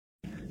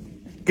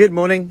Good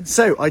morning.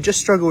 So I just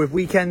struggle with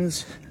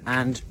weekends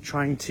and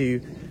trying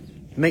to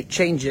make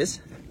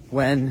changes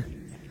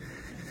when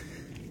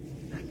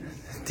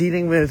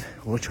dealing with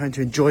or trying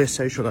to enjoy a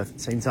social life at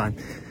the same time,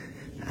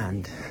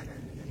 and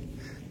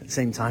at the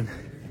same time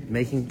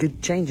making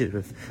good changes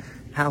with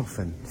health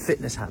and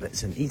fitness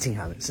habits and eating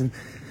habits. And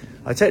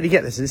I totally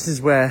get this. This is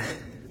where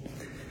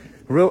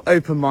a real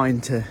open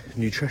mind to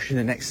nutrition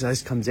and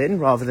exercise comes in,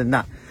 rather than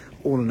that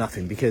all or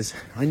nothing, because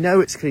I know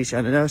it's cliche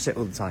and I know I say it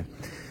all the time,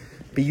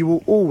 but you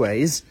will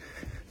always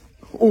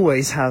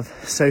have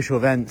social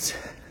events,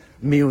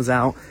 meals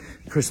out,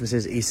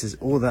 Christmases, Easters,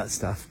 all that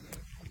stuff.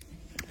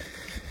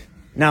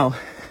 Now,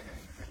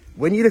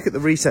 when you look at the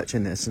research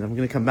in this, and I'm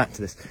going to come back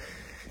to this,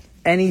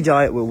 any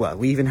diet will work.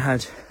 We even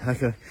had,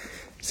 like I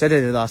said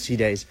over the last few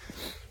days,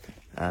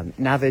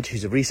 Navid,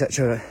 who's a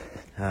researcher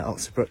at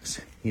Oxford Brookes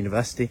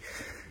University,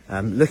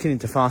 looking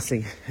into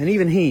fasting, and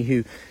even he,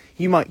 who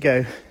you might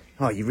go,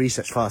 oh, you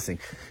research fasting,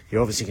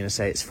 you're obviously going to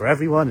say it's for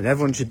everyone and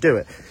everyone should do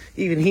it.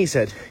 Even he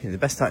said, the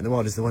best diet in the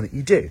world is the one that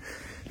you do.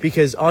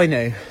 Because I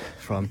know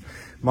from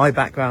my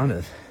background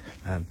of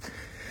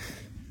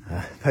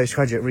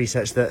postgraduate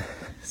research that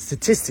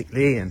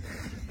statistically, and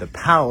the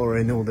power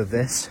in all of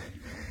this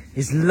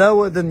is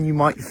lower than you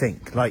might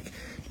think. Like,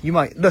 you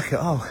might look at,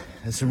 oh,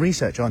 there's some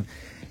research on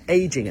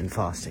aging and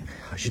fasting,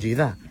 I should do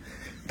that.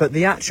 But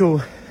the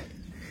actual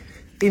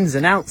ins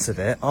and outs of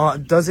it are,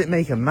 does it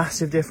make a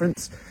massive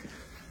difference?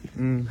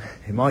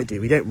 It might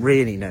do. We don't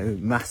really know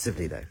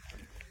massively though.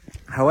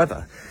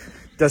 However,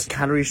 does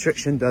calorie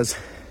restriction, does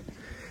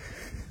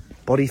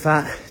body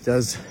fat,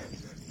 does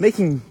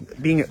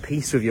being at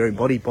peace with your own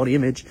body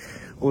image,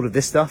 all of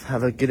this stuff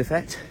have a good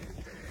effect?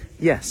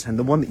 Yes, and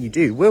the one that you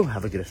do will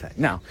have a good effect.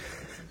 Now,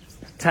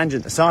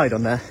 tangent aside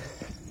on there,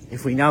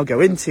 if we now go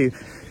into,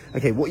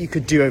 okay, what you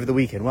could do over the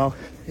weekend. Well,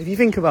 if you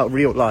think about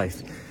real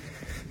life,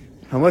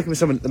 I'm working with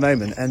someone at the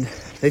moment and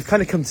they've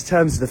kind of come to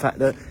terms with the fact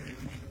that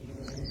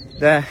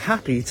they're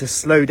happy to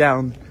slow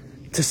down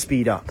to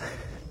speed up.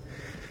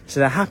 So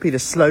they're happy to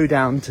slow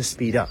down to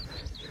speed up.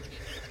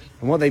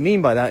 And what they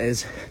mean by that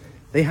is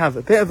they have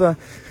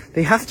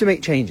they have to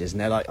make changes.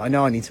 And they're like, I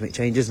know I need to make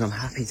changes and I'm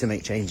happy to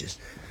make changes.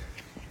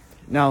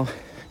 Now,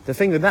 the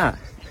thing with that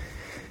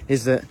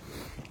is that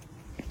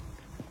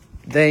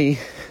they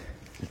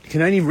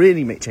can only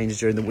really make changes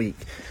during the week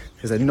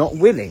because they're not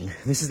willing,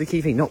 this is the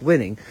key thing, not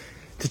willing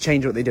to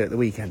change what they do at the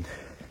weekend.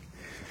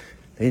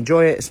 They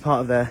enjoy it as part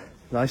of their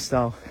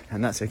lifestyle,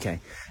 and that's okay.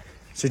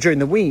 So during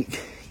the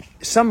week,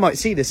 some might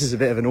see this as a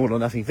bit of an all or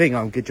nothing thing.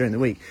 I'm good during the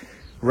week,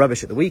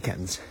 rubbish at the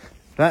weekends.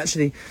 But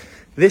actually,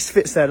 this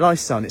fits their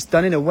lifestyle, and it's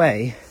done in a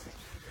way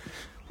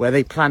where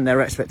they plan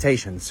their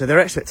expectations. So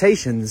their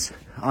expectations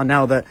are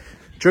now that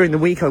during the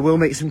week I will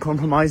make some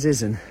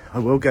compromises and I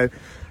will go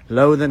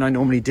lower than I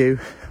normally do.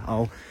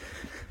 I'll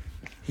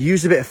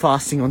use a bit of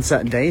fasting on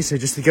certain days. So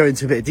just to go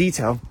into a bit of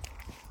detail,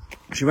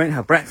 she won't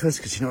have breakfast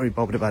because she's not really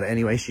bothered about it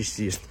anyway. She used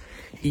to just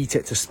eat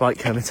it to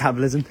spike her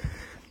metabolism.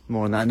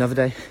 More on that another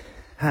day.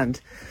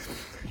 And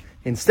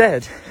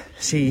instead,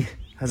 she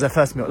has her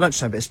first meal at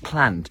lunchtime, but it's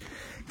planned.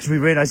 Because we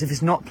realise if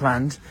it's not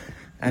planned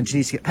and she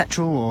needs to get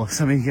petrol or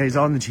something goes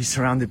on and she's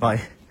surrounded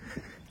by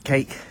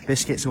cake,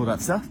 biscuits, all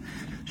that stuff,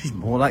 she's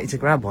more likely to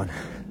grab one.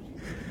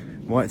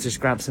 More likely to just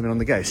grab something on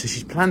the go. So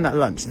she's planned that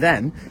lunch.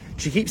 Then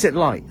she keeps it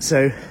light.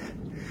 So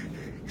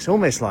it's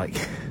almost like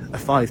a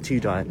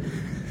 5-2 diet.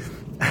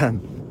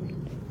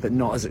 But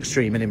not as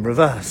extreme and in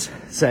reverse.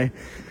 So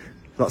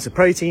lots of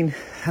protein,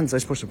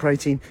 hand-sized portion of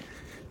protein,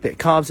 bit of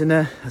carbs in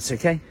there, that's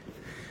okay,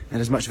 and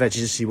as much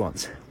veggies as she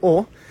wants.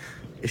 Or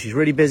if she's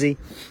really busy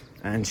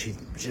and she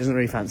doesn't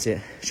really fancy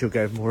it, she'll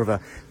go for more of a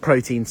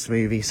protein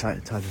smoothie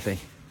type of thing.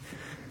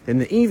 In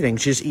the evening,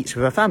 she just eats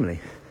with her family,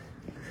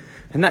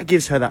 and that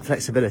gives her that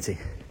flexibility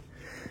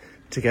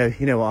to go,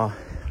 you know what,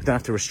 I don't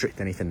have to restrict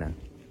anything then.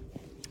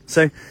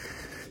 So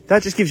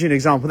that just gives you an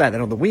example there.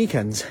 Then on the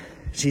weekends,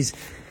 she's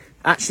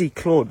actually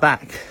clawed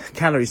back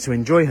calories to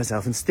enjoy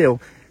herself and still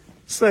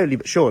slowly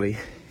but surely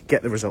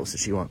get the results that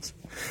she wants.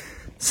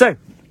 So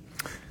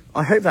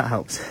I hope that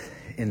helps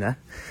in there,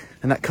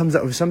 and that comes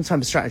up with some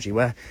type of strategy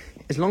where,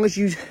 as long as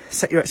you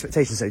set your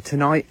expectations, so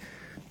tonight,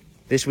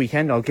 this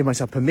weekend, I'll give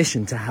myself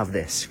permission to have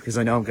this because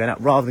I know I'm going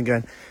out, rather than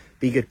going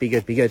be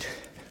good,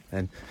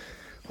 then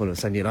all of a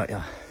sudden you're like,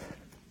 yeah,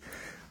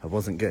 I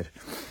wasn't good.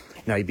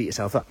 Now you beat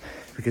yourself up,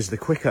 because the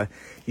quicker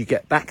you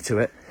get back to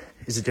it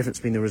is the difference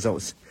between the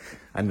results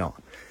and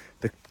not.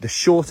 The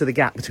shorter the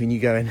gap between you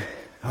going,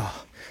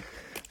 oh,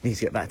 I need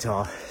to get back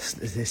to,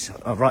 this is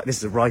a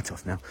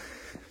write-off now.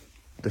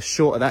 The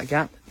shorter that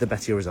gap, the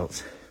better your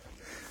results.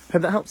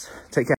 Hope that helps. Take care.